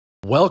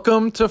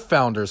Welcome to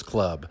Founders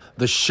Club,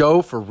 the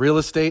show for real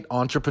estate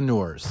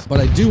entrepreneurs. But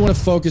I do want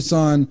to focus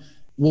on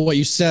what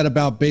you said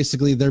about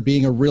basically there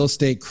being a real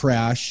estate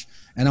crash.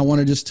 And I want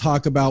to just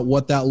talk about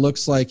what that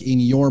looks like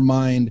in your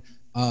mind,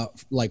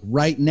 like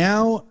right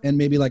now and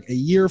maybe like a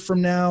year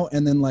from now,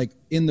 and then like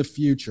in the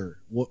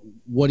future.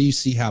 What do you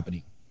see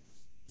happening?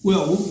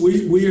 Well,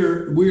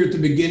 we're at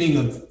the beginning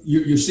of,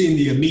 you're seeing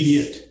the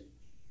immediate.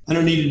 I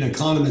don't need an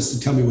economist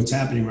to tell me what's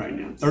happening right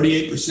now.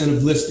 38%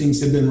 of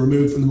listings have been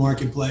removed from the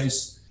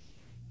marketplace.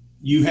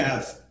 You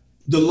have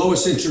the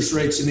lowest interest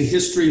rates in the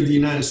history of the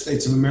United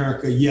States of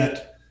America,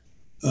 yet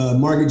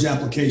mortgage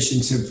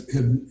applications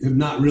have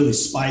not really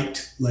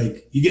spiked.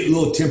 Like you get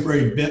little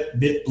temporary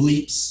bit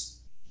bleeps.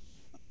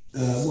 I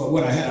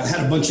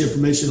had a bunch of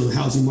information on the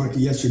housing market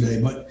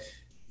yesterday, but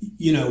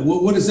you know,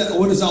 what does that?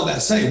 What does all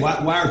that say? Why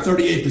are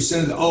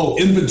 38% of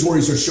the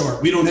inventories are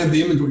short? We don't have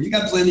the inventory. You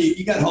got plenty.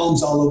 You got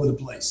homes all over the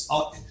place.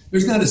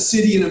 There's not a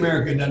city in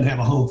America that doesn't have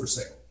a home for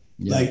sale.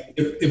 Yeah. Like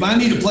if I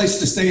need a place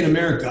to stay in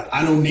America,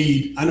 I don't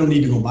need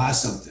to go buy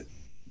something.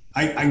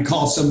 I can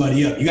call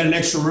somebody up. You got an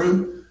extra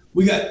room?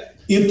 We got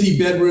empty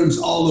bedrooms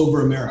all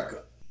over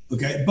America.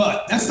 Okay,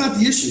 but that's not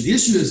the issue. The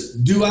issue is,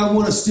 do I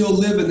want to still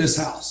live in this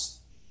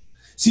house?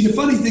 See, the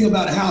funny thing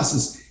about a house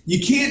is, you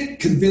can't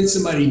convince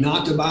somebody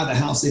not to buy the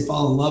house they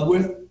fall in love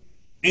with,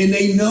 and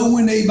they know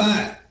when they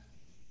buy it.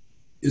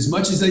 As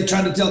much as they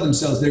try to tell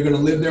themselves they're going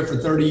to live there for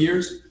 30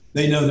 years,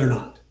 they know they're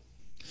not.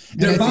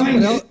 They're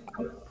buying it.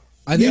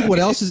 I think what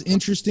else is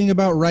interesting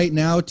about right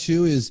now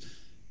too is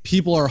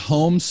people are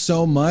home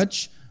so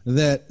much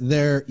that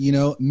they're, you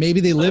know, maybe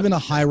they live in a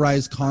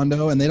high-rise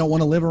condo and they don't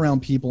want to live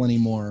around people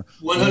anymore.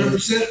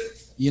 100%.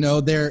 You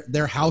know,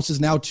 their house is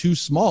now too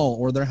small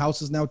or their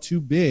house is now too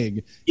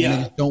big. Yeah. And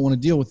they just don't want to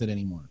deal with it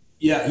anymore.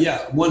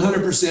 Yeah,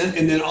 100%.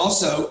 And then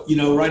also, you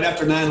know, right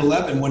after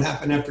 9/11, what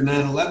happened after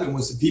 9/11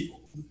 was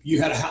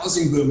you had a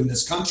housing boom in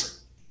this country.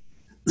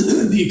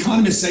 The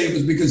economists say it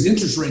was because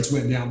interest rates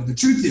went down. But the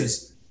truth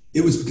is,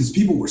 it was because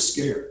people were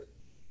scared.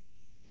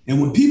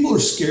 And when people are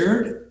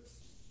scared,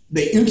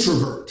 they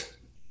introvert.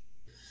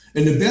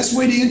 And the best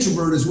way to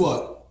introvert is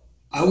what?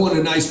 I want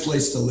a nice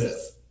place to live.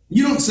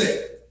 You don't say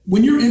it.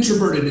 When you're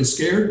introverted and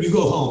scared, you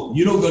go home.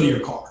 You don't go to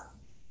your car.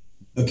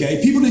 Okay?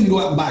 People didn't go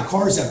out and buy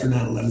cars after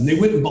 9/11. They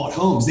went and bought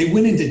homes. They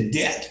went into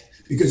debt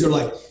because they're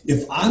like,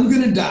 if I'm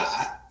going to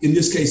die, in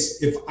this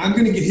case, if I'm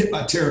going to get hit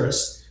by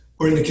terrorists,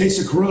 or in the case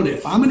of Corona,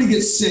 if I'm going to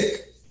get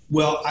sick,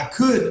 well, I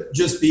could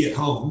just be at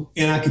home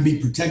and I could be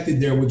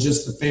protected there with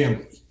just the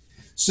family.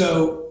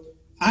 So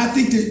I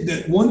think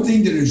that one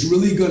thing that is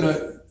really going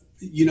to,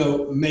 you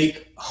know,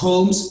 make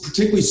homes,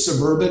 particularly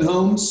suburban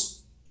homes,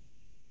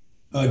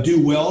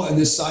 do well in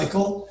this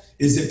cycle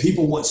is that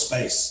people want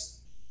space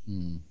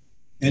and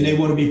they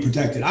want to be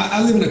protected.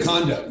 I live in a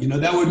condo. You know,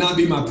 that would not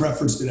be my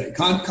preference today.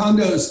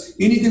 Condos,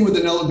 anything with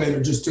an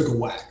elevator just took a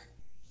whack.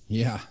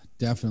 Yeah,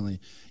 definitely.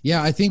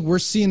 Yeah, I think we're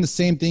seeing the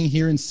same thing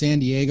here in San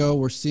Diego.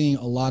 We're seeing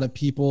a lot of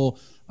people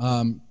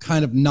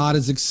kind of not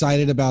as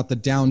excited about the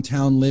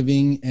downtown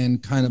living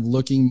and kind of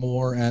looking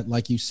more at,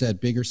 like you said,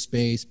 bigger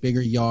space,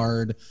 bigger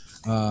yard,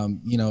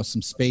 you know,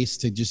 some space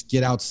to just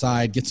get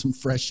outside, get some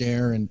fresh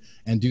air and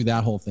do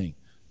that whole thing.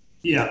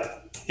 Yeah.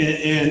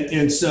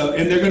 And so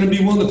they're going to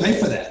be willing to pay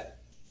for that.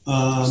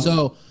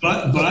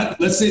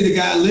 But let's say the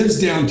guy lives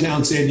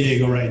downtown San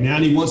Diego right now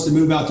and he wants to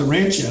move out to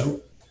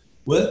Rancho.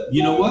 Well,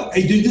 you know what?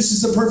 Hey, dude, this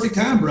is the perfect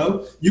time,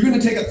 bro. You're going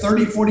to take a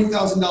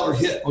 $40,000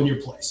 hit on your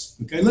place.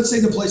 Okay. Let's say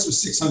the place was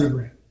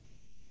 $600,000.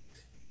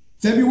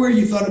 February,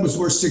 you thought it was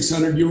worth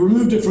 $600,000. You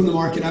removed it from the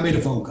market. I made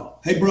a phone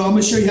call. Hey, bro, I'm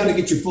going to show you how to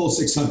get your full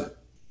 $600,000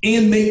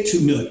 and make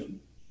 $2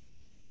 million.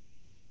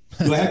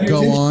 Do I have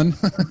your Go on.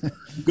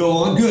 Go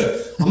on.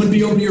 Good. I'm going to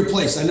be over to your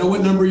place. I know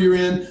what number you're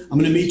in. I'm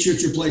going to meet you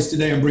at your place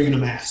today. I'm bringing a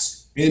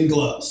mask and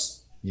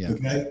gloves. Yeah.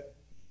 Okay.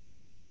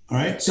 All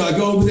right. So I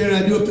go over there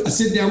and I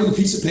sit down with a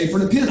piece of paper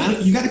and a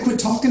pen. You got to quit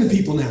talking to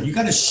people now. You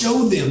got to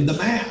show them the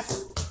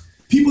math.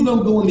 People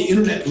don't go on the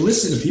internet and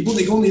listen to people.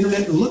 They go on the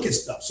internet and look at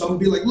stuff. So I'm going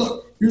to be like,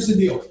 look, here's the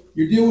deal.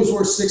 Your deal was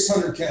worth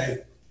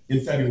 $600K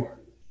in February.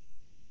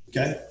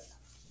 Okay.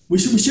 We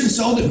should have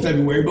sold it in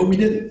February, but we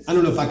didn't. I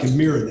don't know if I can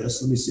mirror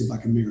this. Let me see if I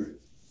can mirror it.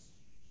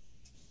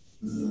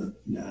 No,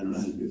 I don't know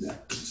how to do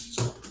that.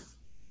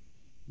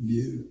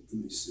 View.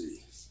 Let me see.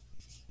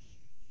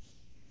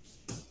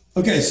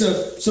 Okay,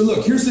 so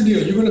look, here's the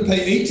deal. You're going to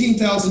pay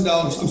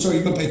 $18,000. I'm sorry,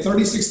 you're going to pay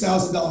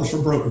 $36,000 for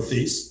broker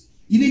fees.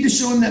 You need to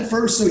show him that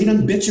first so he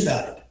doesn't bitch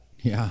about it.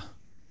 Yeah.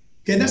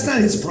 Okay, that's not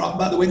his problem.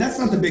 By the way, that's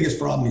not the biggest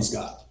problem he's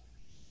got.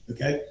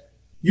 Okay?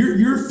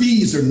 Your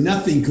fees are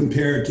nothing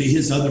compared to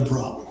his other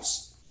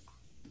problems.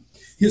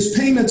 His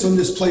payments on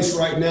this place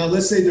right now,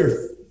 let's say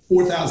they're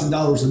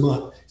 $4,000 a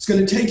month. It's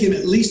going to take him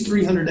at least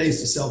 300 days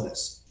to sell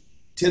this.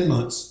 10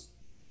 months.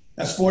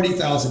 That's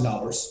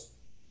 $40,000.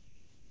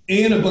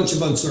 And a bunch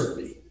of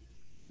uncertainty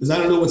because I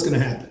don't know what's going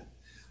to happen.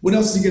 What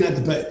else is he going to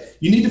have to pay?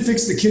 You need to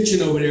fix the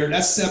kitchen over there.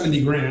 That's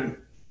 $70,000.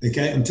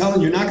 Okay. I'm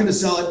telling you, you're not going to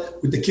sell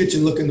it with the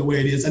kitchen looking the way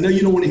it is. I know you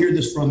don't want to hear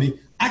this from me.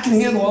 I can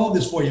handle all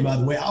this for you, by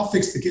the way. I'll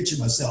fix the kitchen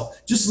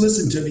myself. Just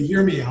listen to me.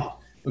 Hear me out.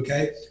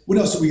 Okay. What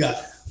else do we got?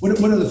 What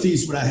other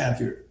fees would I have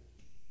here?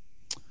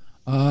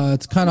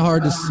 It's kind of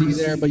hard to see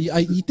there, but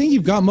you think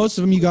you've got most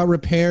of them. You got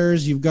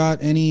repairs. You've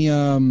got any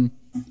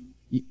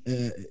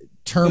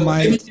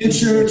termite, maybe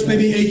insurance,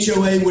 maybe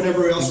HOA,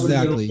 whatever else.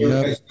 Exactly.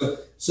 Yep.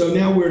 Okay. So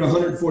now we're at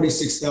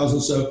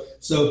 $146,000.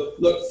 So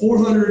look,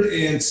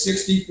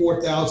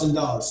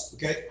 $464,000.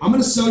 Okay. I'm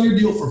going to sell your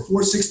deal for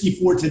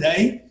 $464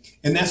 today.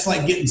 And that's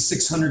like getting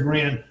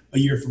 $600,000 a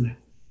year from now.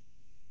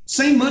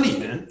 Same money,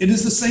 man. It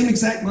is the same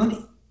exact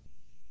money.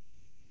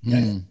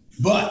 Okay.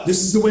 But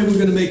this is the way we're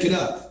going to make it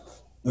up.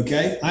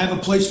 Okay. I have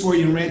a place for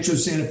you in Rancho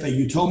Santa Fe.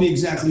 You told me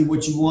exactly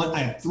what you want. I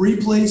have 3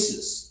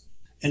 places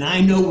and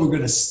I know we're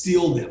going to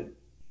steal them.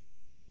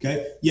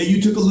 Okay. Yeah.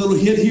 You took a little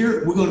hit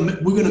here. We're going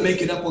to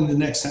make it up on the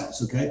next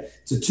house. Okay.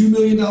 It's a $2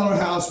 million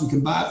house. We can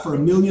buy it for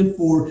 $1.4 million.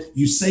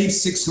 You save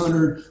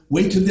 $600,000.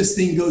 Wait till this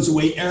thing goes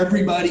away.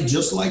 Everybody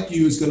just like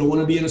you is going to want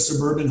to be in a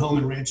suburban home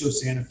in Rancho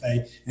Santa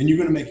Fe. And you're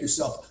going to make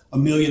yourself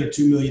 $1 million or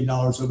 $2 million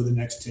over the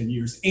next 10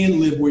 years and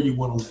live where you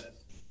want to live.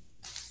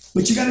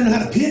 But you got to know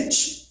how to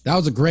pitch. That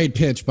was a great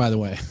pitch, by the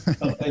way.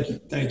 Oh, thank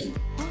you. Thank you.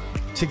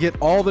 To get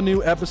all the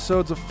new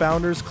episodes of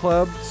Founders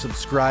Club,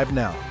 subscribe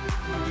now.